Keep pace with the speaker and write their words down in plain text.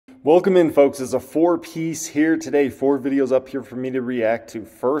Welcome in, folks. It's a four-piece here today. 4 videos up here for me to react to.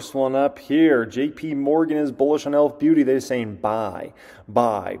 First one up here, JP Morgan is bullish on e.l.f. Beauty. They're saying buy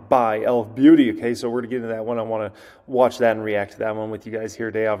e.l.f. Beauty. Okay, so we're going to get into that one. I want to watch that and react to that one with you guys here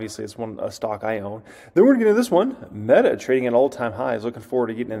today. Obviously, it's a stock I own. Then we're going to get into this one, Meta, trading at all-time highs. Looking forward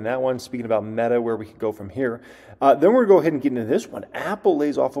to getting into that one. Speaking about Meta, where we could go from here. Then we're going to go ahead and get into this one. Apple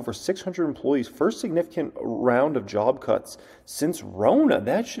lays off over 600 employees. First significant round of job cuts since Rona.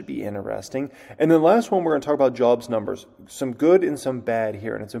 That should be interesting. And then last one, we're going to talk about jobs numbers. Some good and some bad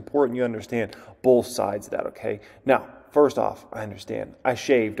here. And it's important you understand both sides of that, okay? Now, first off, I understand. I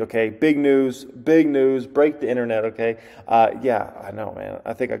shaved, okay? Big news, break the internet, okay? Yeah, I know, man.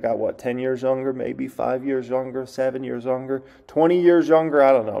 I think I got, what, 10 years younger, maybe 5 years younger, 7 years younger, 20 years younger?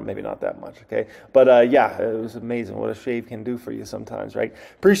 I don't know, maybe not that much, okay? But yeah, it was amazing what a shave can do for you sometimes, right?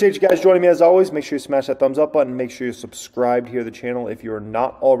 Appreciate you guys joining me as always. Make sure you smash that thumbs up button. Make sure you're subscribed here to the channel. If you're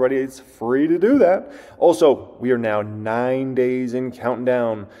not already, it's free to do that. Also, we are now 9 days in counting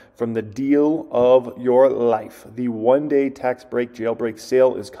down from the deal of your life. The one-day tax break jailbreak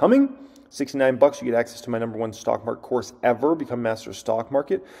sale is coming. $69, you get access to my #1 stock market course ever. Become master of stock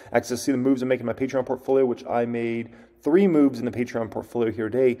market. Access to see the moves I'm making in my Patreon portfolio, which I made 3 moves in the Patreon portfolio here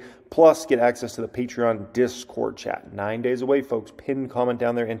today. Plus, get access to the Patreon Discord chat. 9 days away, folks. Pin comment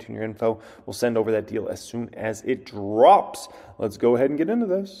down there, enter your info. We'll send over that deal as soon as it drops. Let's go ahead and get into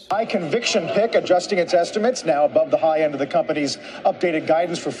this. High conviction pick adjusting its estimates, now above the high end of the company's updated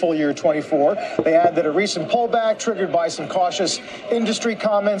guidance for full year 24. They add that a recent pullback triggered by some cautious industry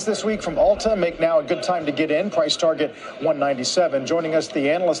comments this week from Ulta make now a good time to get in. Price target 197. Joining us, the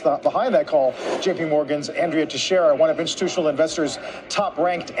analyst behind that call, JP Morgan's Andrea Teixeira, one of Institutional Investors'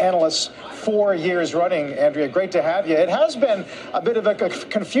 top-ranked analysts 4 years running. Andrea, great to have you. It has been a bit of a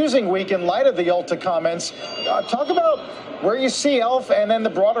confusing week in light of the Ulta comments. Talk about where you see e.l.f. and then the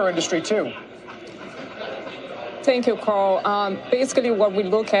broader industry too. Thank you, Carl. Basically, what we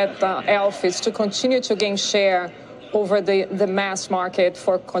look at e.l.f. is to continue to gain share over the mass market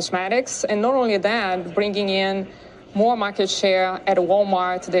for cosmetics. And not only that, bringing in more market share at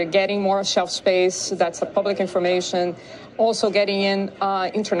Walmart. They're getting more shelf space. That's public information. Also getting in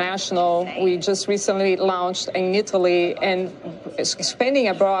international. We just recently launched in Italy and expanding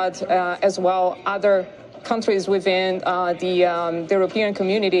abroad as well. Other countries within the European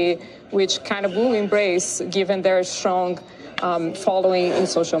community, which kind of will embrace given their strong following in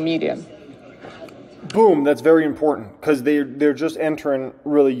social media. Boom, that's very important because they're just entering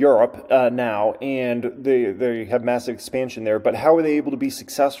really Europe now, and they have massive expansion there. But how are they able to be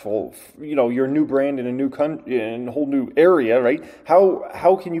successful? You know, you're a new brand in a new country, in a whole new area, right?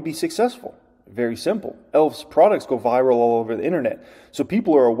 How can you be successful? Very simple. e.l.f.'s products go viral all over the internet, so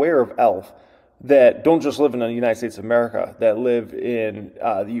people are aware of e.l.f. that don't just live in the United States of America, that live in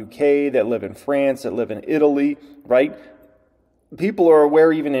the UK, that live in France, that live in Italy, right? People are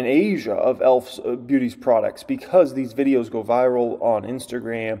aware even in Asia of e.l.f.'s Beauty's products because these videos go viral on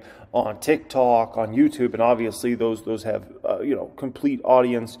Instagram, on TikTok, on YouTube, and obviously those have you know, complete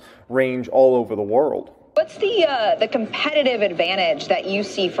audience range all over the world. What's the competitive advantage that you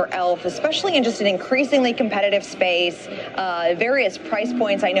see for e.l.f., especially in just an increasingly competitive space, various price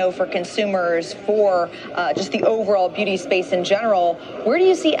points I know for consumers, for just the overall beauty space in general? Where do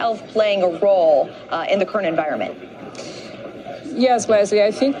you see e.l.f. playing a role in the current environment? Yes, Leslie,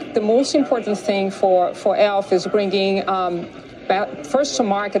 I think the most important thing for e.l.f. is bringing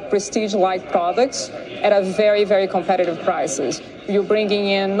first-to-market prestige-like products at a very, very competitive prices. You're bringing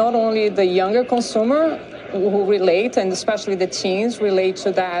in not only the younger consumer who relate, and especially the teens relate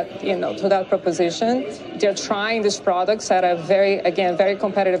to that, you know, to that proposition. They're trying these products at a very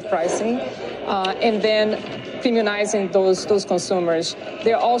competitive pricing, and then premiumizing those consumers.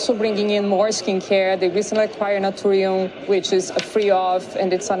 They're also bringing in more skincare. They recently acquired thru, which is free of,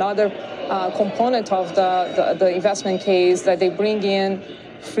 and it's another component of the investment case that they bring in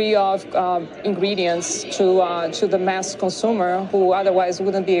free of ingredients to the mass consumer who otherwise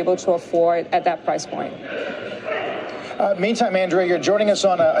wouldn't be able to afford at that price point. Meantime, Andrea, you're joining us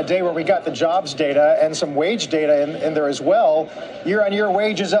on a day where we got the jobs data and some wage data in there as well. Year-on-year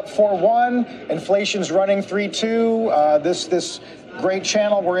wages up 4.1, inflation's running 3.2. This great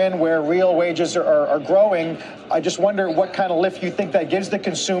channel we're in where real wages are growing. I just wonder what kind of lift you think that gives the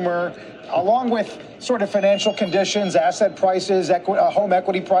consumer, along with sort of financial conditions, asset prices, home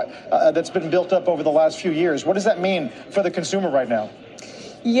equity that's been built up over the last few years. What does that mean for the consumer right now?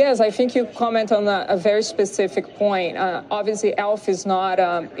 Yes, I think you comment on a very specific point. Obviously, e.l.f. is not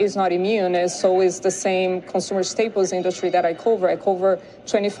immune, and so is the same consumer staples industry that I cover. I cover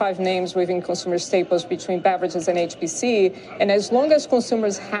 25 names within consumer staples between beverages and HPC. And as long as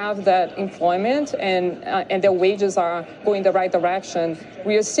consumers have that employment and their wages are going the right direction,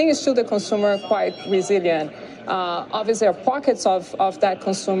 we are seeing still the consumer quite resilient. Obviously, there are pockets of that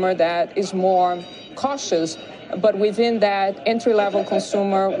consumer that is more cautious. But within that entry-level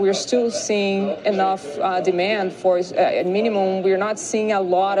consumer, we're still seeing enough demand for, at minimum, we're not seeing a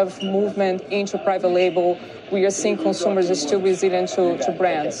lot of movement into private label. We are seeing consumers are still resilient to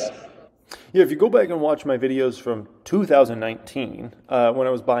brands. Yeah, if you go back and watch my videos from 2019, when I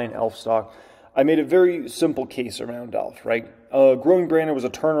was buying e.l.f. stock, I made a very simple case around e.l.f., right? Growing brand, it was a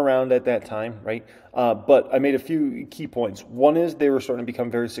turnaround at that time, right? But I made a few key points. One is they were starting to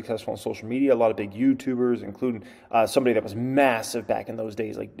become very successful on social media. A lot of big YouTubers, including somebody that was massive back in those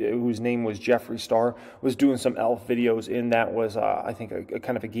days, like whose name was Jeffree Star, was doing some e.l.f. videos, and that was, I think, a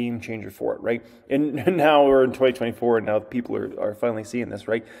kind of a game changer for it, right? And now we're in 2024, and now people are finally seeing this,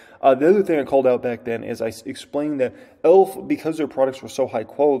 right? The other thing I called out back then is I explained that e.l.f., because their products were so high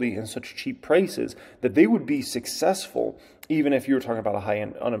quality and such cheap prices, that they would be successful even if you were talking about a high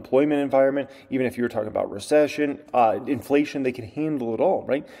unemployment environment, even if you were talking about recession, inflation, they can handle it all,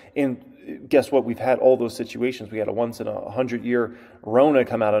 right? And guess what? We've had all those situations. We had a once-in-a-100-year Rona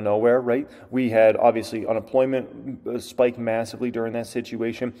come out of nowhere, right? We had, obviously, unemployment spike massively during that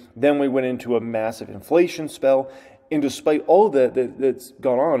situation. Then we went into a massive inflation spell. And despite all that's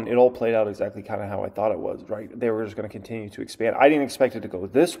gone on, it all played out exactly kind of how I thought it was, right? They were just going to continue to expand. I didn't expect it to go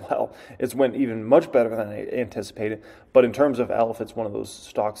this well. It's went even much better than I anticipated. But in terms of e.l.f., it's one of those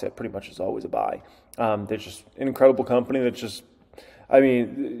stocks that pretty much is always a buy. They're just an incredible company that's just, I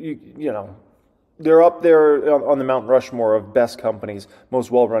mean, you know, they're up there on the Mount Rushmore of best companies, most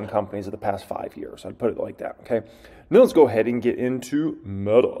well-run companies of the past 5 years. I'd put it like that, okay? Now let's go ahead and get into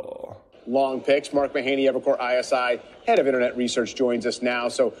Meta. Long picks. Mark Mahaney, Evercore ISI, head of internet research, joins us now.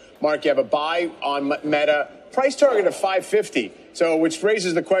 So, Mark, you have a buy on Meta, price target of 550. So, which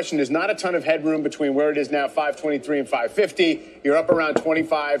raises the question: there's not a ton of headroom between where it is now, 523 and 550. You're up around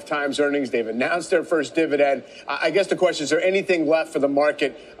 25 times earnings. They've announced their first dividend. I guess the question is: there anything left for the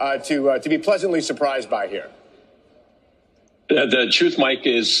market to be pleasantly surprised by here? The truth, Mike,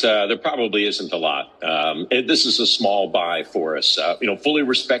 is there probably isn't a lot. This is a small buy for us. Fully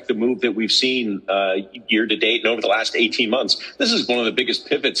respect the move that we've seen year to date and over the last 18 months. This is one of the biggest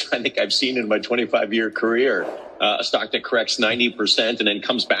pivots I think I've seen in my 25-year career. A stock that corrects 90% and then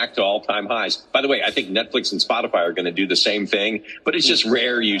comes back to all-time highs. By the way, I think Netflix and Spotify are going to do the same thing, but it's just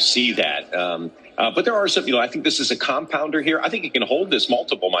rare you see that. But there are some, I think this is a compounder here. I think it can hold this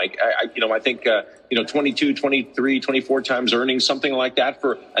multiple, Mike. I think, 22, 23, 24 times earnings, something like that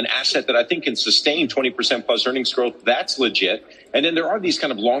for an asset that I think can sustain 20% plus earnings growth. That's legit. And then there are these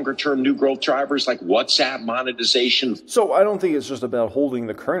kind of longer term new growth drivers like WhatsApp monetization. So I don't think it's just about holding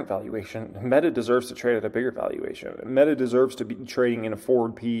the current valuation. Meta deserves to trade at a bigger valuation. Meta deserves to be trading in a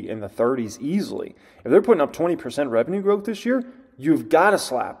forward P in the 30s easily. If they're putting up 20% revenue growth this year, you've got to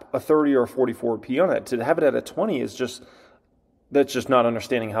slap a 30 or a 40 forward P on it. To have it at a 20 is just, that's just not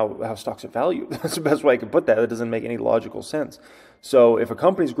understanding how stocks are valued. That's the best way I can put that. That doesn't make any logical sense. So if a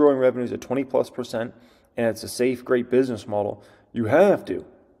company's growing revenues at 20+% and it's a safe, great business model, you have to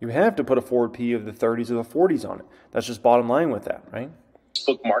put a forward P of the 30s or the 40s on it. That's just bottom line with that, right?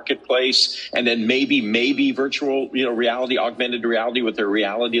 Facebook Marketplace, and then maybe virtual, reality, augmented reality with their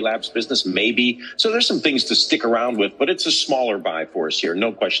Reality Labs business, maybe. So there's some things to stick around with, but it's a smaller buy for us here,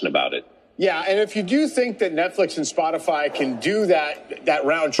 no question about it. Yeah, and if you do think that Netflix and Spotify can do that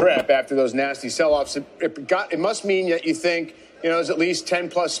round trip after those nasty sell-offs, it must mean that you think, there's at least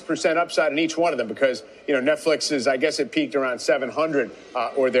 10+% upside in each one of them because, Netflix is, I guess it peaked around 700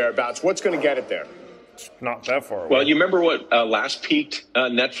 or thereabouts. What's going to get it there? Not that far away. Well, you remember what last peaked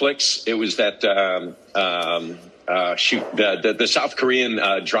Netflix? It was that the South Korean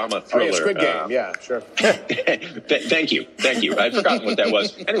drama thriller. Oh, yeah, Squid Game. Yeah, sure. Thank you. I've forgotten what that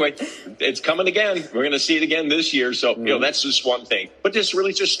was. Anyway, it's coming again. We're going to see it again this year. So, that's just one thing. But this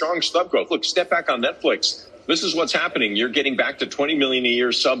really just strong sub growth. Look, step back on Netflix. This is what's happening. You're getting back to 20 million a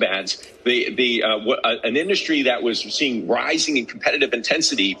year sub ads. An industry that was seeing rising in competitive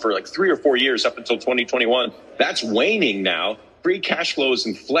intensity for like 3 or 4 years up until 2021. That's waning now. Free cash flow is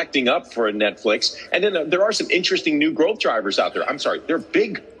inflecting up for Netflix. And then there are some interesting new growth drivers out there. I'm sorry, there are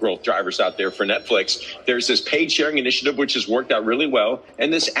big growth drivers out there for Netflix. There's this paid sharing initiative, which has worked out really well.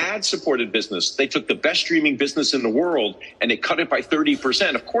 And this ad-supported business, they took the best streaming business in the world and they cut it by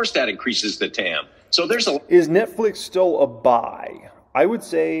 30%. Of course, that increases the TAM. So there's Is Netflix still a buy? I would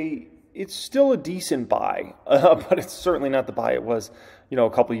say it's still a decent buy, but it's certainly not the buy it was, a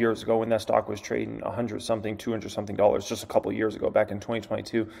couple of years ago when that stock was trading $100-something, $200-something, just a couple of years ago, back in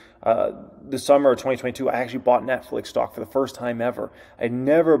 2022. The summer of 2022, I actually bought Netflix stock for the first time ever. I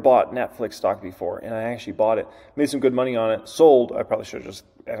never bought Netflix stock before, and I actually bought it, made some good money on it, sold. I probably should have just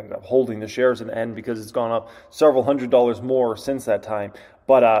ended up holding the shares in the end because it's gone up several $100s more since that time.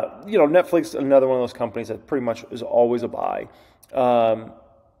 But, Netflix, another one of those companies that pretty much is always a buy.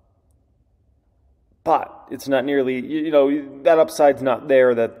 But it's not nearly, that upside's not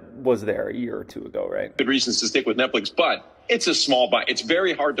there that was there a year or two ago, right? Good reasons to stick with Netflix, but it's a small buy. It's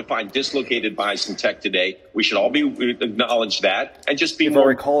very hard to find dislocated buys in tech today. We should all acknowledge that and just be If I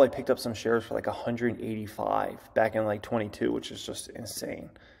recall, I picked up some shares for like 185 back in like 22, which is just insane.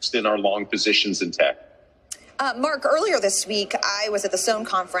 In our long positions in tech. Mark, earlier this week, I was at the Sohn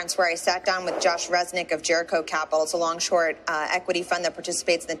conference where I sat down with Josh Resnick of Jericho Capital. It's a long-short equity fund that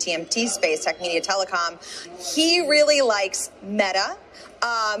participates in the TMT space, tech, media, telecom. He really likes Meta.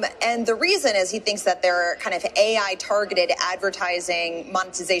 And the reason is he thinks that their kind of AI-targeted advertising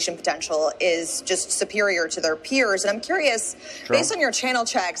monetization potential is just superior to their peers. And I'm curious, based on your channel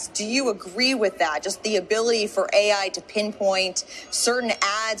checks, do you agree with that? Just the ability for AI to pinpoint certain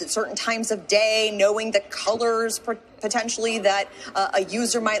ads at certain times of day, knowing the colors potentially that a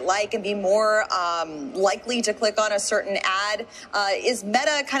user might like and be more likely to click on a certain ad. Is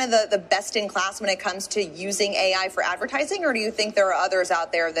Meta kind of the best in class when it comes to using AI for advertising, or do you think there are others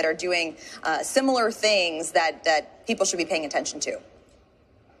out there that are doing similar things that people should be paying attention to?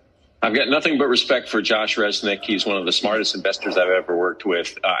 I've got nothing but respect for Josh Resnick. He's one of the smartest investors I've ever worked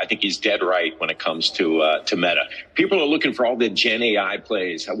with. I think he's dead right when it comes to Meta. People are looking for all the Gen AI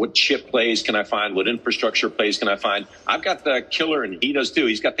plays. What chip plays can I find? What infrastructure plays can I find? I've got the killer, and he does too.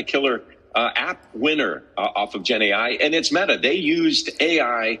 He's got the killer app winner off of Gen AI, and it's Meta. They used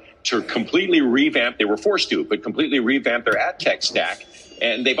AI to completely revamp. They were forced to, but completely revamp their ad tech stack.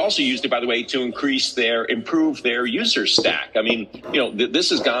 And they've also used it, by the way, to improve their user stack. I mean,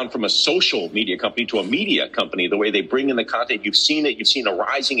 this has gone from a social media company to a media company, the way they bring in the content. You've seen it. You've seen a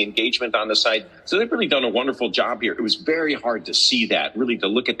rising engagement on the site. So they've really done a wonderful job here. It was very hard to see that, really to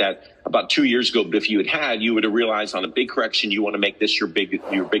look at that about 2 years ago. But if you you would have realized on a big correction, you want to make this your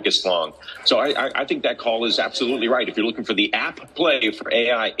biggest long. So I think that call is absolutely right. If you're looking for the app play for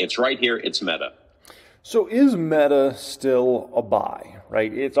AI, it's right here. It's Meta. So is Meta still a buy,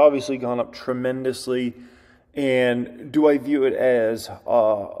 right? It's obviously gone up tremendously. And do I view it as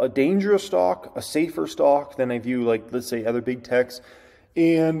a dangerous stock, a safer stock than I view, like, let's say, other big techs?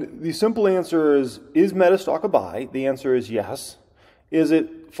 And the simple answer is Meta stock a buy? The answer is yes. Is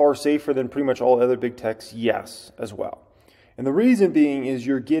it far safer than pretty much all other big techs? Yes, as well. And the reason being is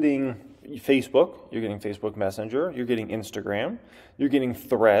you're getting Facebook, you're getting Facebook Messenger, you're getting Instagram, you're getting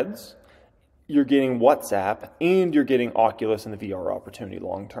Threads, you're getting WhatsApp, and you're getting Oculus and the VR opportunity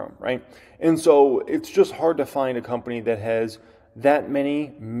long term, right? And so it's just hard to find a company that has that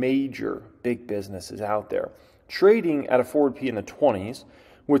many major big businesses out there trading at a forward P in the 20s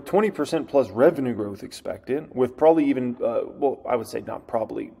with 20% plus revenue growth expected, with probably even, I would say not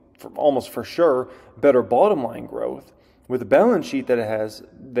probably, almost for sure, better bottom line growth, with a balance sheet that it has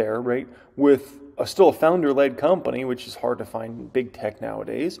there, right? With still a founder-led company, which is hard to find in big tech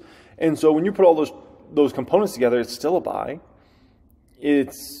nowadays. And so when you put all those components together, it's still a buy.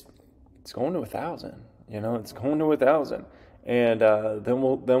 It's going to 1,000. It's going to 1,000, and then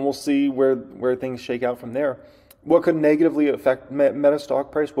we'll see where things shake out from there. What could negatively affect Meta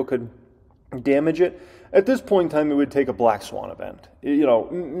stock price? What could damage it? At this point in time, it would take a black swan event.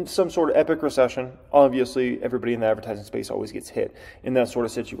 Some sort of epic recession. Obviously, everybody in the advertising space always gets hit in that sort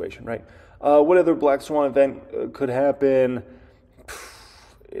of situation, right? What other black swan event could happen?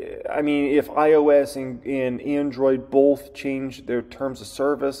 I mean, if iOS and Android both change their terms of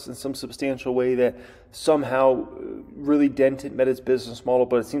service in some substantial way that somehow really dented Meta's business model,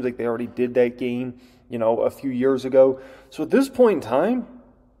 but it seems like they already did that game, a few years ago. So at this point in time,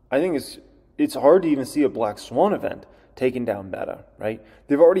 I think it's hard to even see a black swan event taking down Meta, right?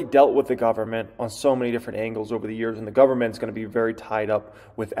 They've already dealt with the government on so many different angles over the years, and the government's going to be very tied up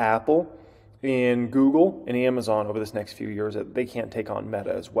with Apple and Google and Amazon over this next few years that they can't take on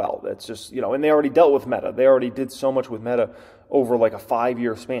Meta as well. That's just, and they already dealt with Meta. They already did so much with Meta over like a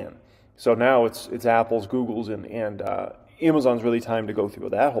 5-year span. So now it's Apple's, Google's, and Amazon's really time to go through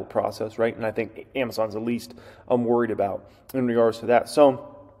that whole process, right? And I think Amazon's the least I'm worried about in regards to that.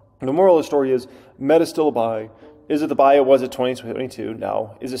 So the moral of the story is Meta's still a buy. Is it the buy it was at 2022?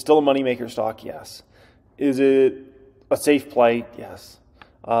 No. Is it still a moneymaker stock? Yes. Is it a safe play? Yes.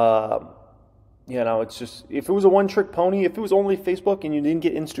 You know, it's just, if it was a one-trick pony, if it was only Facebook and you didn't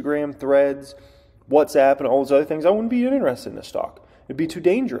get Instagram, Threads, WhatsApp, and all those other things, I wouldn't be interested in this stock. It'd be too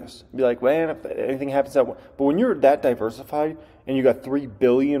dangerous. It'd be like, man, if anything happens that way. But when you're that diversified and you got 3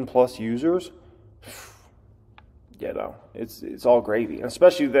 billion plus users, you know, it's all gravy. And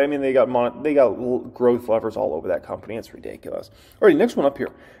especially, I mean, they got growth levers all over that company. It's ridiculous. All right, next one up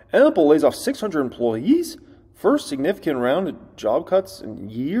here. Apple lays off 600 employees. First significant round of job cuts in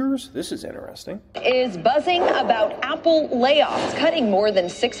years. This is interesting. Is buzzing about Apple layoffs, cutting more than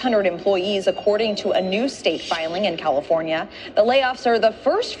 600 employees, according to a new state filing in California. The layoffs are the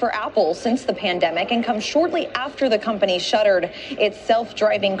first for Apple since the pandemic and come shortly after the company shuttered its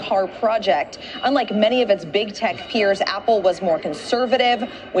self-driving car project. Unlike many of its big tech peers, Apple was more conservative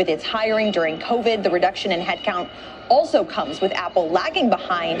with its hiring during COVID. The reduction in headcount also comes with Apple lagging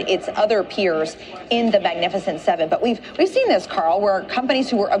behind its other peers in the Magnificent Seven. But we've seen this, Carl, where companies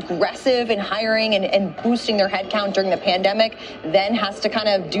who were aggressive in hiring and boosting their headcount during the pandemic then has to kind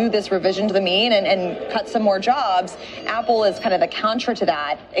of do this revision to the mean and cut some more jobs. Apple is kind of the counter to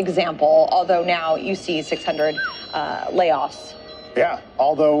that example, although now you see 600 layoffs. Yeah,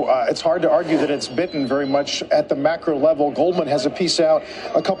 although it's hard to argue that it's bitten very much at the macro level. Goldman has a piece out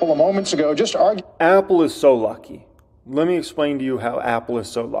a couple of moments ago just arguing. Apple is so lucky. Let me explain to you how Apple is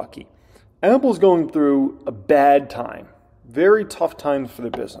so lucky. Apple's going through a bad time, very tough time for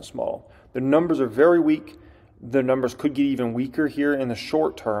the business model. The numbers are very weak. The numbers could get even weaker here in the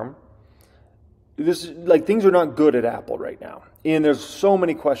short term. Things are not good at Apple right now. And there's so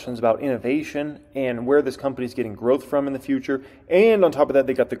many questions about innovation and where this company is getting growth from in the future. And on top of that,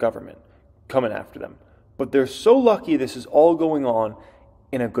 they got the government coming after them. But they're so lucky this is all going on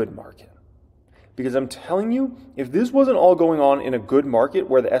in a good market. Because I'm telling you, if this wasn't all going on in a good market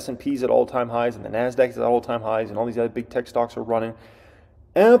where the S&P's at all-time highs and the NASDAQ is at all-time highs and all these other big tech stocks are running,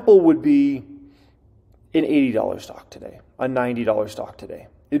 Apple would be an $80 stock today, a $90 stock today.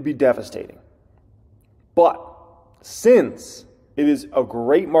 It'd be devastating. But since it is a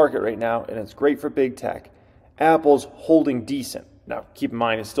great market right now and it's great for big tech, Apple's holding decent. Now, keep in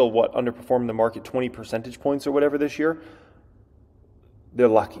mind, it's still, underperforming the market 20 percentage points or whatever this year. They're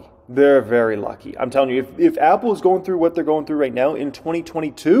lucky. They're very lucky. I'm telling you, if Apple is going through what they're going through right now in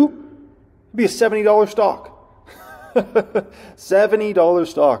 2022, it'd be a $70 stock. $70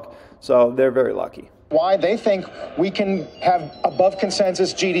 stock. So they're very lucky. Why they think we can have above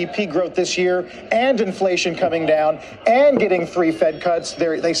consensus GDP growth this year and inflation coming down and getting 3 Fed cuts.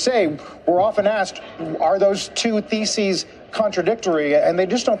 They say, we're often asked, are those two theses contradictory? And they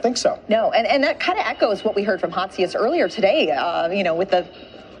just don't think so. No, and that kind of echoes what we heard from Hotsius earlier today, with the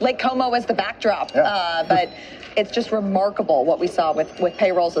Lake Como as the backdrop. Yeah. But it's just remarkable what we saw with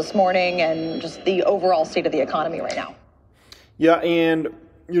payrolls this morning and just the overall state of the economy right now. Yeah, and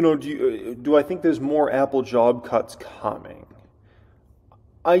do I think there's more Apple job cuts coming?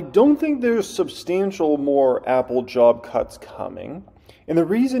 I don't think there's substantial more Apple job cuts coming. And the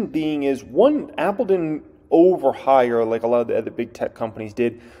reason being is, one, Apple didn't overhire like a lot of the other big tech companies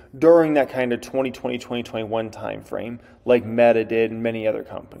did during that kind of 2020, 2021 time frame, like Meta did and many other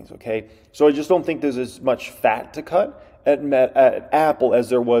companies, okay? So I just don't think there's as much fat to cut at Apple as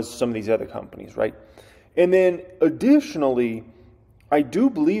there was some of these other companies, right? And then additionally, I do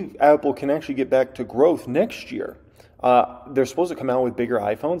believe Apple can actually get back to growth next year. They're supposed to come out with bigger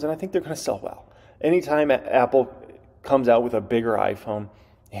iPhones, and I think they're going to sell well. Anytime Apple comes out with a bigger iPhone,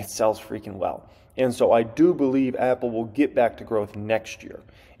 it sells freaking well. And so I do believe Apple will get back to growth next year.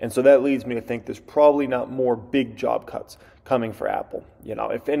 And so that leads me to think there's probably not more big job cuts coming for Apple.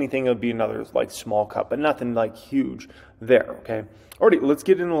 If anything, it'll be another small cut, but nothing huge there, okay? Alrighty, let's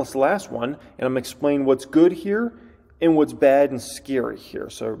get into this last one, and I'm going to explain what's good here and what's bad and scary here,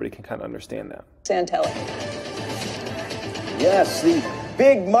 so everybody can kind of understand that. Santelli. Yes, the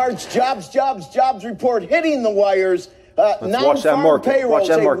big March jobs report hitting the wires. Non-farm payrolls,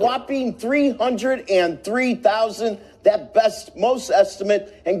 a whopping 303,000, that most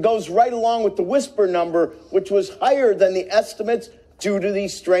estimate, and goes right along with the whisper number, which was higher than the estimates due to the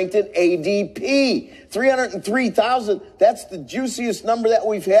strengthened ADP. 303,000, that's the juiciest number that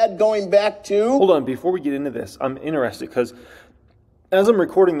we've had going back to... Hold on, before we get into this, I'm interested because as I'm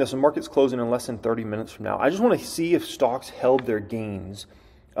recording this, the market's closing in less than 30 minutes from now. I just want to see if stocks held their gains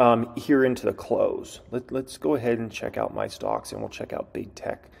here into the close. Let's go ahead and check out my stocks, and we'll check out big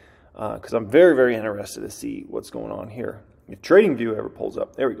tech because I'm very, very interested to see what's going on here. If TradingView ever pulls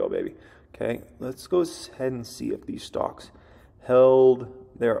up, there we go, baby. Okay, let's go ahead and see if these stocks held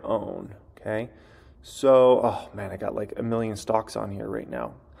their own. Okay, so oh man, I got like a million stocks on here right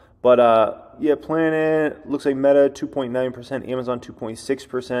now. But yeah, Planet looks like Meta 2.9%, Amazon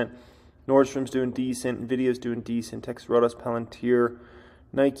 2.6%. Nordstrom's doing decent. Nvidia's doing decent. Texas Roadhouse, Palantir,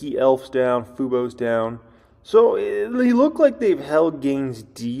 Nike, Elf's down. Fubo's down. So they look like they've held gains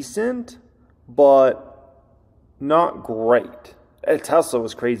decent, but not great. Tesla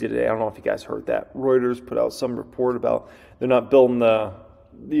was crazy today. I don't know if you guys heard that. Reuters put out some report about they're not building the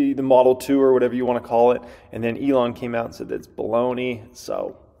Model 2 or whatever you want to call it. And then Elon came out and said that's baloney.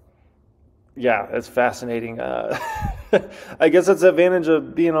 So, yeah, that's fascinating. I guess that's the advantage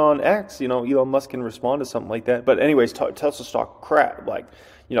of being on X. You know, Elon Musk can respond to something like that. But anyways, Tesla stock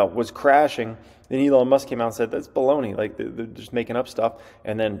was crashing. Then Elon Musk came out and said that's baloney. Like, they're just making up stuff.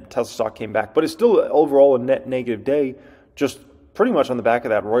 And then Tesla stock came back. But it's still overall a net negative day, just pretty much on the back of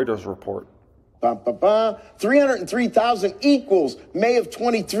that Reuters report. 303,000 equals May of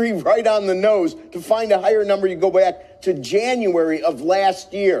 23, right on the nose. To find a higher number, you go back to January of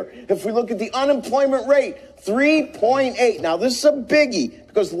last year. If we look at the unemployment rate, 3.8. Now, this is a biggie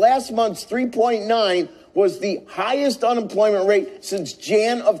because last month's 3.9 was the highest unemployment rate since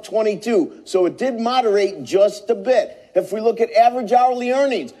Jan of 22. So it did moderate just a bit. If we look at average hourly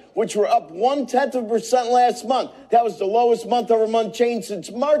earnings, which were up 0.1% last month. That was the lowest month-over-month change since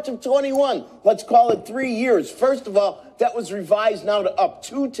March of 21. Let's call it 3 years. First of all, that was revised now to up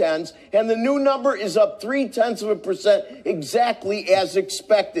 0.2, and the new number is up 0.3%, exactly as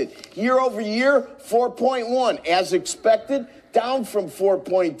expected. Year over year, 4.1, as expected, down from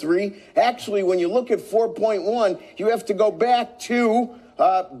 4.3. Actually, when you look at 4.1, you have to go back to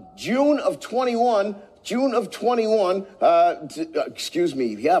June of 21. June of 21,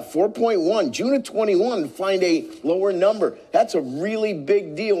 4.1, June of 21 to find a lower number. That's a really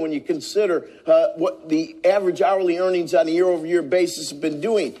big deal when you consider what the average hourly earnings on a year-over-year basis have been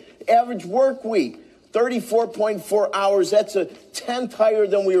doing. Average work week, 34.4 hours. That's a 10th higher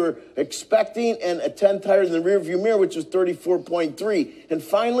than we were expecting and a 10th higher than the rearview mirror, which was 34.3. And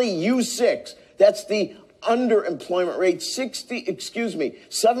finally, U6. That's the underemployment rate,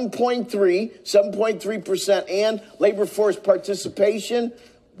 7.3%, and labor force participation,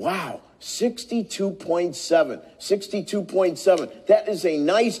 wow, 62.7. That is a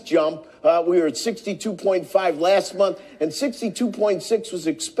nice jump. We were at 62.5 last month, and 62.6 was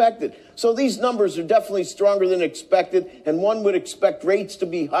expected. So these numbers are definitely stronger than expected, and one would expect rates to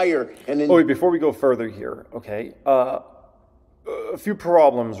be higher. And wait, before we go further here, okay, a few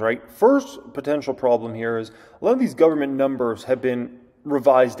problems, right? First potential problem here is a lot of these government numbers have been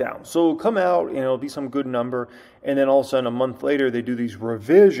revised down. So it'll come out, and it'll be some good number, and then all of a sudden a month later they do these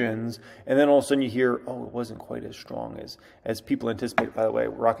revisions, and then all of a sudden you hear, oh, it wasn't quite as strong as people anticipate. By the way,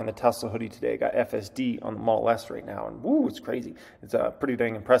 we're rocking the Tesla hoodie today. I got FSD on the Model S right now, and woo, it's crazy. It's pretty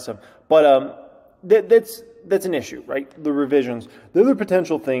dang impressive. But that's an issue, right? The revisions. The other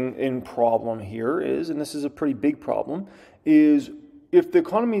potential thing in problem here is, and this is a pretty big problem, is if the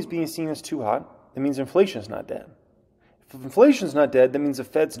economy is being seen as too hot, that means inflation is not dead. If inflation is not dead, that means the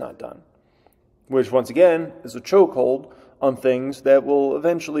Fed's not done, which once again is a chokehold on things that will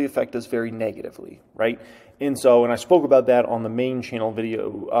eventually affect us very negatively, right? And so, and I spoke about that on the main channel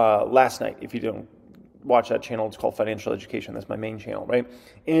video last night. If you don't watch that channel, it's called Financial Education. That's my main channel, right?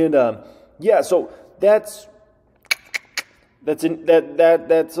 And yeah, so that's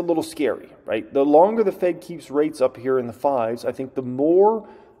a little scary, right? The longer the Fed keeps rates up here in the 5s, I think the more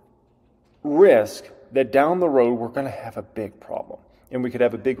risk that down the road we're going to have a big problem and we could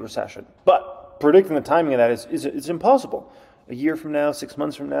have a big recession. But predicting the timing of that is impossible. A year from now, 6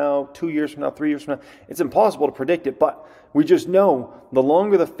 months from now, 2 years from now, 3 years from now, it's impossible to predict it. But we just know the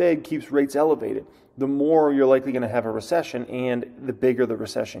longer the Fed keeps rates elevated, the more you're likely going to have a recession, and the bigger the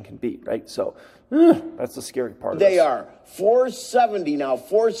recession can be, right? So that's the scary part of this. They are 470 now,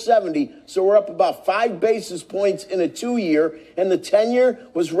 470. So we're up about 5 basis points in a 2-year, and the 10-year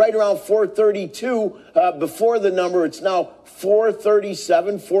was right around 432 before the number. It's now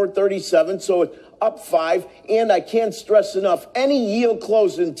 437. So it's up 5, and I can't stress enough, any yield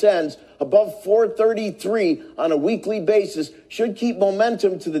close in 10s above 433 on a weekly basis should keep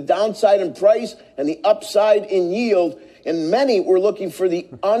momentum to the downside in price and the upside in yield. And many were looking for the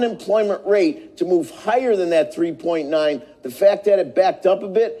unemployment rate to move higher than that 3.9. The fact that it backed up a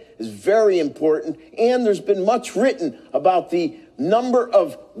bit is very important. And there's been much written about the number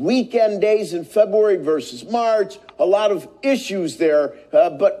of weekend days in February versus March, a lot of issues there.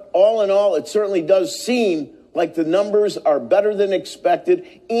 But all in all, it certainly does seem like the numbers are better than expected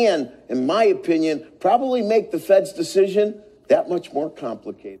and, in my opinion, probably make the Fed's decision that much more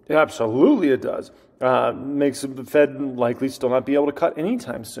complicated. Absolutely it does. Makes the Fed likely still not be able to cut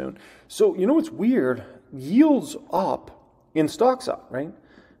anytime soon. So, you know what's weird? Yields up and stocks up, right?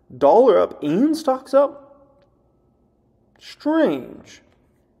 Dollar up and stocks up? Strange.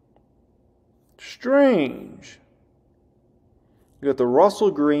 Strange. You got the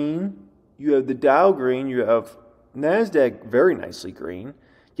Russell green, you have the Dow green, you have NASDAQ very nicely green,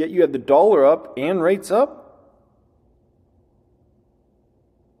 yet you have the dollar up and rates up?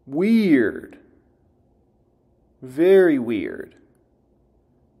 Weird. Very weird.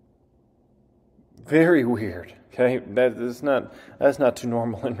 Very weird. Okay, that's not too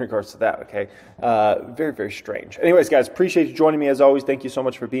normal in regards to that. Okay, very, very strange. Anyways, guys, appreciate you joining me as always. Thank you so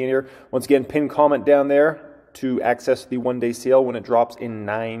much for being here. Once again, pin comment down there to access the one-day sale when it drops in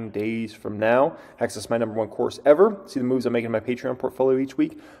 9 days from now. Access my #1 course ever. See the moves I'm making in my Patreon portfolio each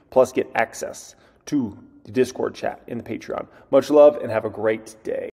week. Plus, get access to the Discord chat in the Patreon. Much love and have a great day.